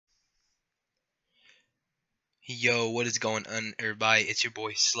Yo, what is going on, everybody? It's your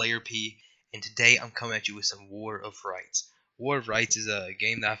boy Slayr-P, and today I'm coming at you with some War of Rights. War of Rights is a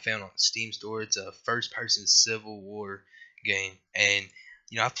game that I found on Steam Store. It's a first-person Civil War game, and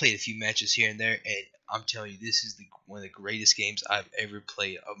I've played a few matches here and there, and I'm telling you, this is one of the greatest games I've ever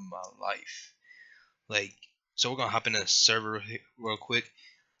played of my life. Like, so we're gonna hop in a server real quick.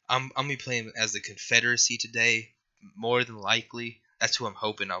 I'm gonna be playing as the Confederacy today. More than likely, that's who I'm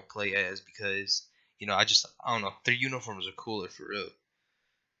hoping I'll play as because I don't know, their uniforms are cooler for real.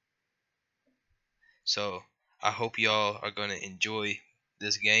 So I hope y'all are gonna enjoy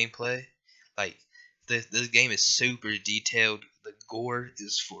this gameplay. Like this game is super detailed. The gore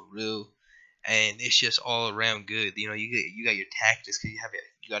is for real, and it's just all around good. You got your tactics because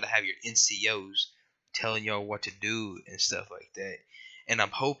you got to have your NCOs telling y'all what to do and stuff like that. And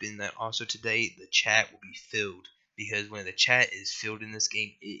I'm hoping that also today the chat will be filled because when the chat is filled in this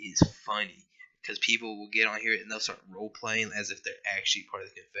game, it is funny because people will get on here and they'll start role playing as if they're actually part of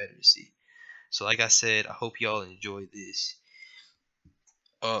the Confederacy. So like I said, I hope y'all enjoy this.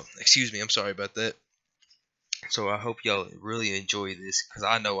 Excuse me, I'm sorry about that. So I hope y'all really enjoy this because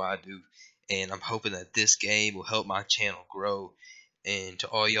I know I do, and I'm hoping that this game will help my channel grow. And to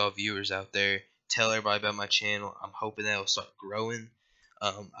all y'all viewers out there, tell everybody about my channel. I'm hoping that it'll start growing.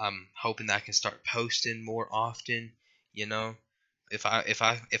 I'm hoping that I can start posting more often. You know, if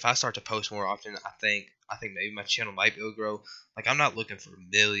I start to post more often, I think maybe my channel might be able to grow. Like I'm not looking for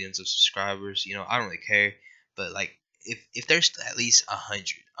millions of subscribers. I don't really care. But like if there's at least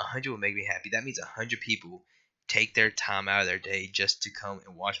 100 will make me happy. That means 100 people take their time out of their day just to come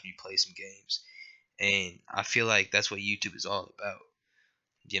and watch me play some games. And I feel like that's what YouTube is all about.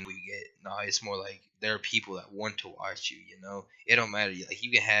 We get no, it's more like there are people that want to watch you. It don't matter. Like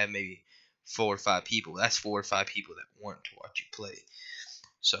you can have maybe 4 or 5 people. That's 4 or 5 people that want to watch you play.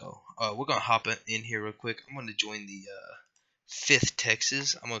 So we're gonna hop in here real quick. I'm gonna join the 5th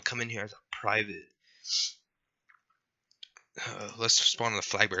Texas. I'm gonna come in here as a private. Let's spawn on the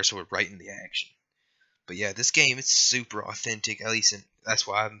flag bearer so we're right in the action. But yeah, this game it's super authentic. At least that's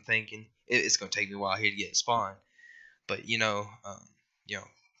why I'm thinking it's gonna take me a while here to get spawned. But you know,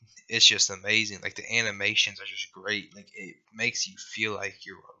 it's just amazing. Like the animations are just great. Like it makes you feel like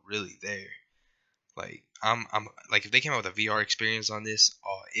you're really there. Like I'm like if they came out with a VR experience on this,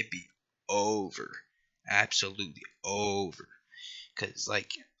 oh, it'd be over, absolutely over. Cause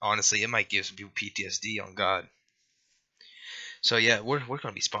like honestly, it might give some people PTSD on God. So yeah, we're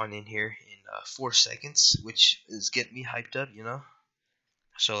gonna be spawning in here in 4 seconds, which is getting me hyped up.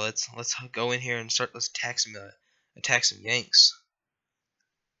 So let's go in here and start. Let's attack some Yanks.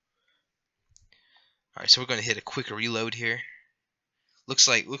 All right, so we're gonna hit a quick reload here. Looks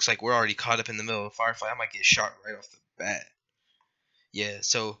like we're already caught up in the middle of a firefight. I might get shot right off the bat. Yeah,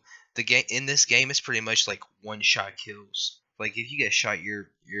 so the game in this game is pretty much like one shot kills. Like if you get shot, you're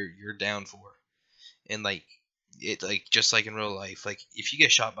down for. And like it like just like in real life, like if you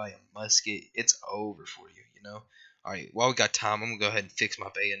get shot by a musket, it's over for you. All right, while we got time, I'm gonna go ahead and fix my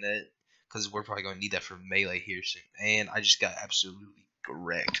bayonet because we're probably gonna need that for melee here soon. And I just got absolutely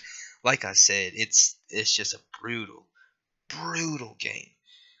wrecked. Like I said, it's just a brutal game.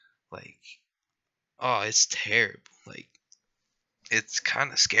 Like oh, it's terrible. Like it's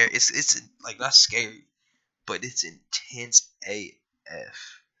kind of scary. It's like not scary, but it's intense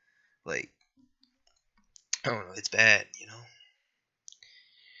AF. Like I don't know, it's bad.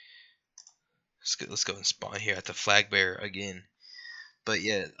 Let's go and spawn here at the flag bearer again. But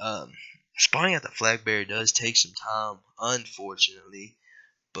yeah, spawning at the flag bearer does take some time, unfortunately.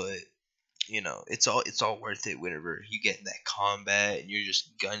 But it's all worth it whenever you get in that combat and you're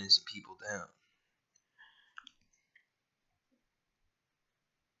just gunning some people down.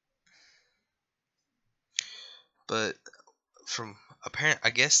 But from apparent, I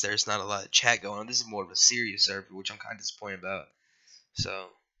guess there's not a lot of chat going on. This is more of a serious server, which I'm kind of disappointed about. So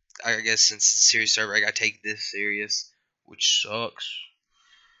I guess since it's a serious server, I gotta take this serious, which sucks.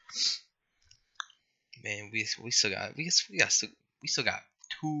 Man, we still got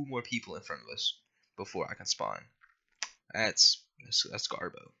 2 more people in front of us before I can spawn. That's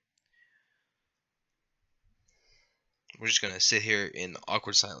garbo. We're just gonna sit here in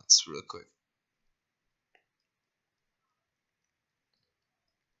awkward silence real quick.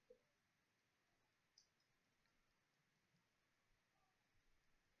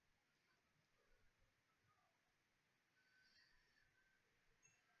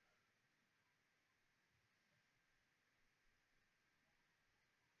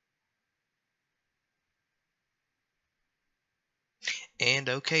 And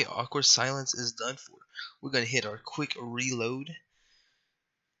okay, awkward silence is done for. We're gonna hit our quick reload.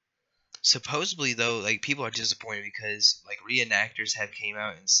 Supposedly though, like people are disappointed because like reenactors have came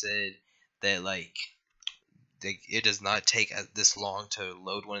out and said that like it does not take this long to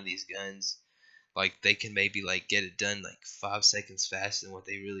load one of these guns. Like they can maybe like get it done like 5 seconds faster than what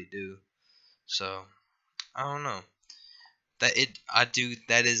they really do. So I don't know.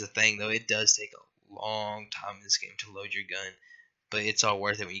 That is a thing though. It does take a long time in this game to load your gun, but it's all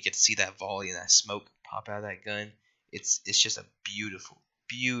worth it when you get to see that volley and that smoke pop out of that gun. It's just a beautiful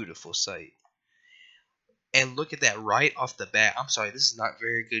sight. And look at that right off the bat. I'm sorry, this is not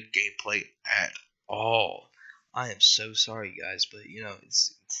very good gameplay at all. I am so sorry, guys, but you know,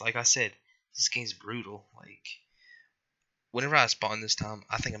 it's like I said, this game's brutal. Like whenever I spawn this time,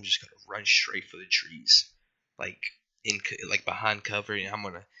 I think I'm just gonna run straight for the trees, like like behind cover,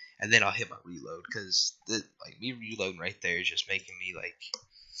 and and then I'll hit my reload because like me reloading right there is just making me like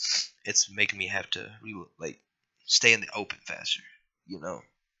it's making me have to reload, like stay in the open faster, you know,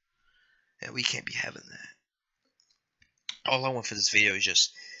 and we can't be having that. All I want for this video is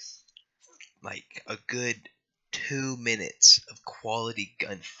just like a good 2 minutes of quality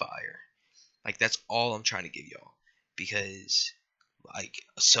gunfire. Like that's all I'm trying to give y'all because like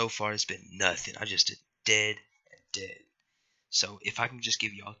so far it's been nothing. I just did dead and dead. So if I can just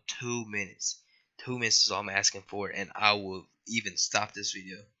give y'all 2 minutes, 2 minutes is all I'm asking for, and I will even stop this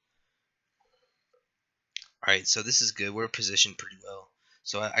video. Alright, so this is good. We're positioned pretty well.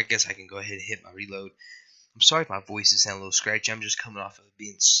 So I guess I can go ahead and hit my reload. I'm sorry if my voice is sounding a little scratchy. I'm just coming off of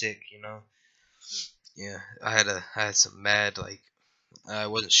being sick, you know. Yeah, I had some mad like it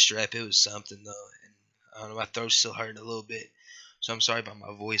wasn't strep, it was something though, and I don't know, my throat's still hurting a little bit. So I'm sorry about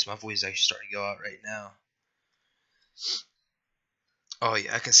my voice. My voice is actually starting to go out right now. Oh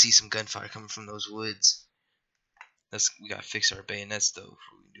yeah, I can see some gunfire coming from those woods. We gotta fix our bayonets though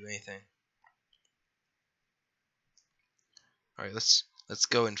before we can do anything. All right, let's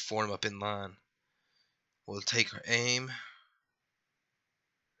go and form up in line. We'll take our aim.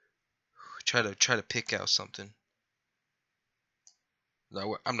 Try to pick out something.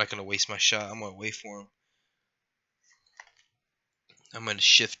 No, I'm not gonna waste my shot. I'm gonna wait for him. I'm gonna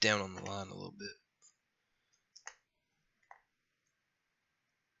shift down on the line a little bit.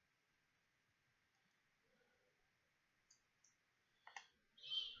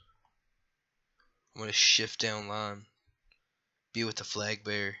 I'm gonna shift down line. Be with the flag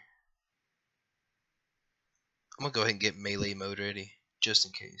bearer. I'm gonna go ahead and get melee mode ready, just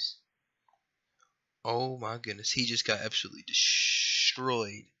in case. Oh my goodness, he just got absolutely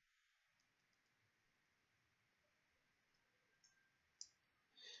destroyed.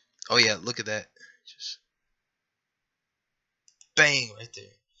 Oh yeah, look at that. Just bang right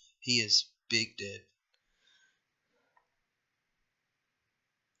there. He is big dead.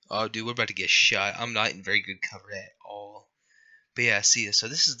 Oh dude, we're about to get shot. I'm not in very good cover at all. But yeah, see this. So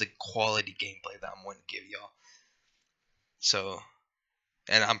this is the quality gameplay that I'm wanting to give y'all. So,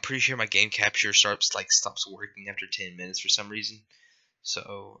 and I'm pretty sure my game capture stops working after 10 minutes for some reason.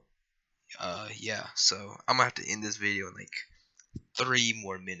 So, yeah. So I'm gonna have to end this video in like 3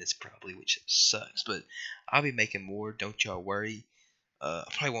 more minutes probably, which sucks. But I'll be making more. Don't y'all worry. I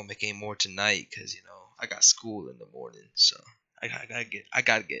probably won't make any more tonight because you know I got school in the morning. So I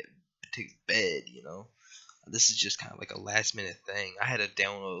gotta get to bed. You know. This is just kind of like a last minute thing. I had to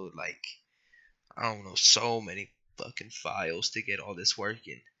download like I don't know so many fucking files to get all this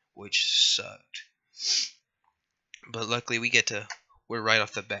working, which sucked. But luckily we're right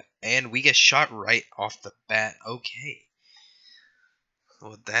off the bat, and we get shot right off the bat. Okay.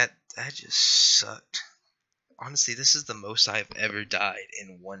 Well, that just sucked. Honestly, this is the most I've ever died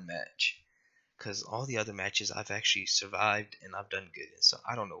in one match. Because all the other matches I've actually survived and I've done good in. So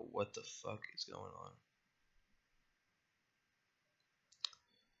I don't know what the fuck is going on.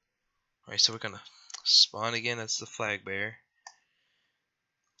 Alright, so we're gonna spawn again. That's the flag bearer.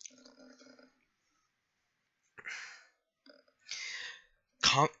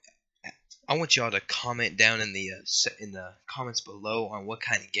 I want y'all to comment down in the comments below on what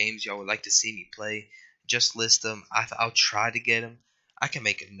kind of games y'all would like to see me play. Just list them. I'll try to get them. I can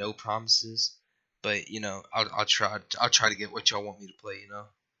make no promises, but you know I'll try to get what y'all want me to play. You know.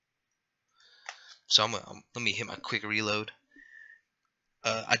 So let me hit my quick reload.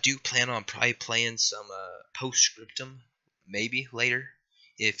 I do plan on probably playing some Postscriptum maybe later.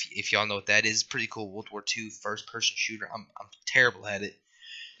 If y'all know what that is, pretty cool World War II first person shooter. I'm terrible at it.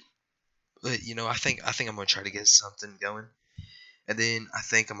 But you know, I think I'm gonna try to get something going, and then I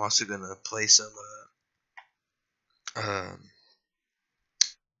think I'm also gonna play some um,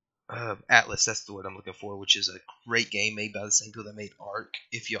 Atlas. That's the word I'm looking for, which is a great game made by the same people that made Ark.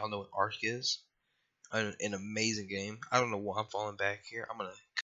 If y'all know what Ark is, an amazing game. I don't know why I'm falling back here. I'm gonna